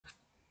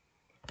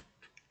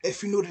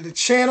If you're new to the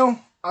channel,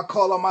 I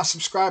call all my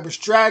subscribers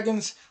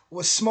dragons.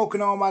 What's smoking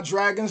all my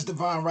dragons?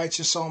 Divine,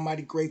 righteous,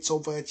 almighty, greats,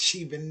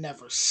 overachieving,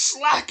 never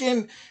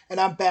slacking. And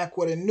I'm back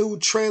with a new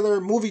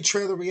movie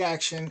trailer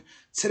reaction.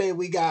 Today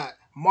we got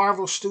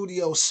Marvel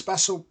Studios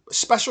special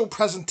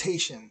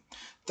presentation.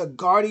 The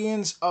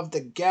Guardians of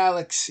the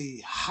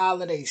Galaxy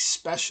Holiday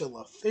Special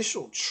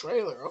official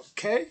trailer.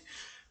 Okay,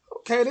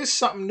 this is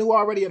something new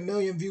already. 1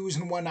 million views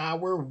in 1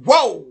 hour.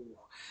 Whoa,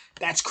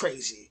 that's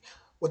crazy.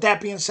 With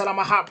that being said, I'm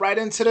going to hop right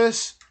into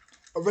this.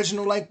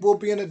 Original link will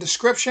be in the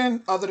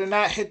description. Other than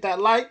that, hit that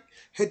like,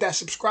 hit that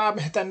subscribe,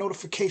 and hit that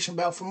notification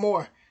bell for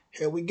more.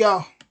 Here we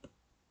go.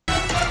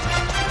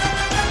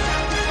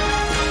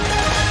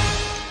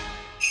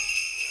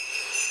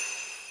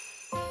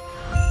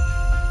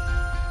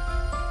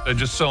 I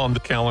just saw on the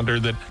calendar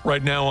that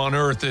right now on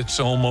Earth, it's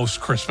almost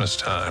Christmas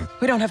time.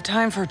 We don't have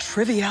time for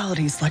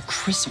trivialities like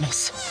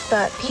Christmas.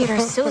 But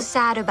Peter's so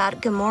sad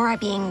about Gamora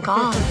being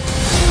gone.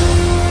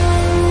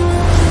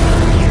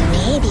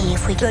 Maybe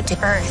if we go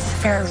to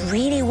Earth for a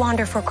really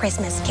wonderful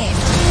Christmas gift,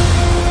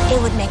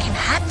 it would make him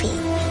happy.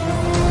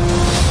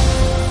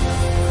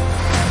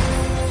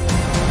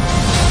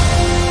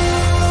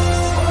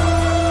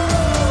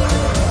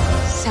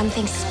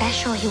 Something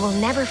special he will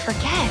never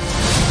forget.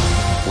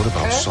 What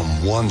about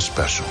someone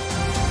special?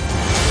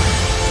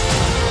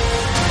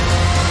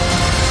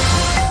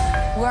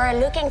 We're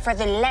looking for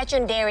the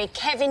legendary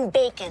Kevin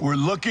Bacon. We're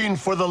looking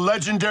for the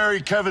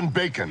legendary Kevin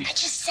Bacon. I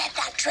just said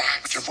that,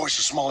 Drax. But your voice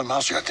is small and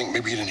mousy. I think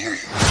maybe he didn't hear you.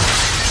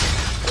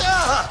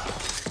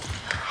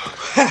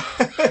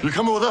 You're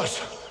coming with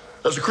us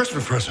as a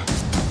Christmas present.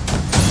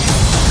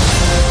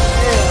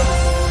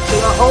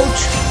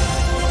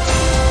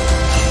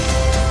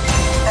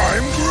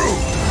 I'm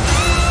Groot.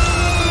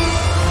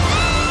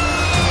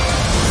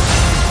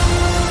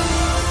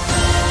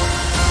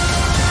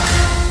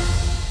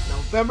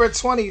 November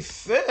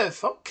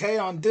 25th, okay,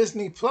 on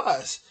Disney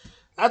Plus.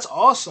 That's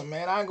awesome,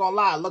 man. I ain't gonna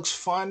lie, it looks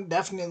fun.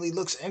 Definitely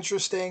looks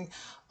interesting.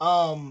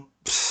 Man,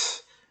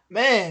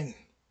 there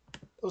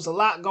was a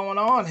lot going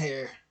on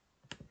here.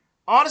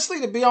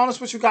 Honestly, to be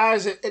honest with you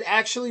guys, it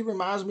actually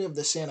reminds me of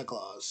the Santa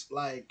Claus.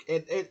 Like,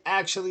 it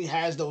actually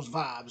has those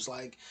vibes,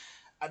 like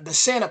the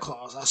Santa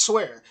Claus, I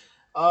swear.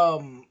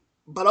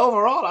 But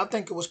overall, I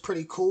think it was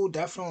pretty cool,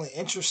 definitely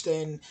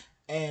interesting,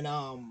 and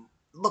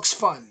looks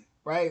fun,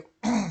 right?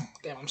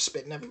 Damn, I'm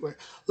spitting everywhere.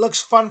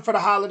 Looks fun for the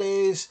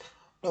holidays.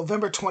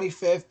 November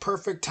 25th,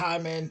 perfect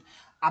timing.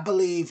 I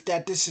believe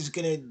that this is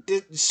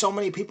so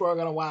many people are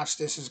gonna watch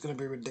this, is gonna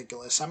be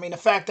ridiculous. I mean, the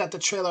fact that the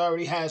trailer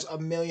already has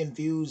 1 million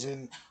views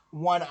in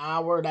 1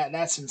 hour,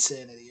 that's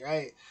insanity,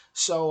 right?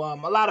 So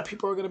a lot of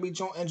people are gonna be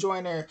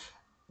enjoying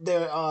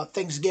their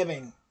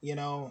Thanksgiving,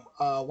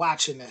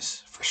 watching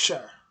this for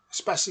sure.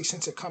 Especially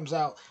since it comes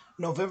out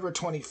November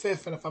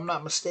 25th, and if I'm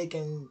not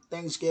mistaken,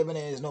 Thanksgiving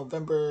is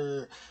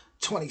November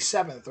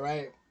 27th,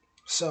 right?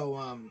 So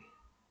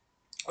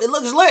it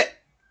looks lit.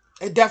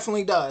 It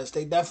definitely does.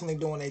 They definitely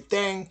doing their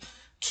thing,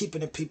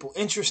 keeping the people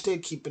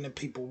interested, keeping the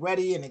people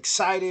ready and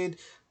excited,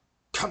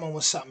 coming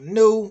with something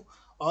new.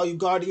 All you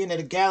Guardian of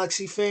the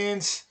Galaxy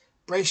fans,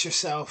 brace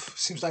yourself.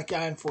 Seems like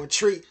y'all in for a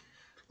treat.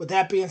 With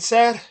that being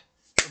said,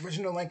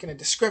 original link in the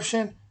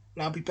description,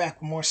 and I'll be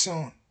back with more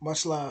soon.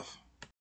 Much love.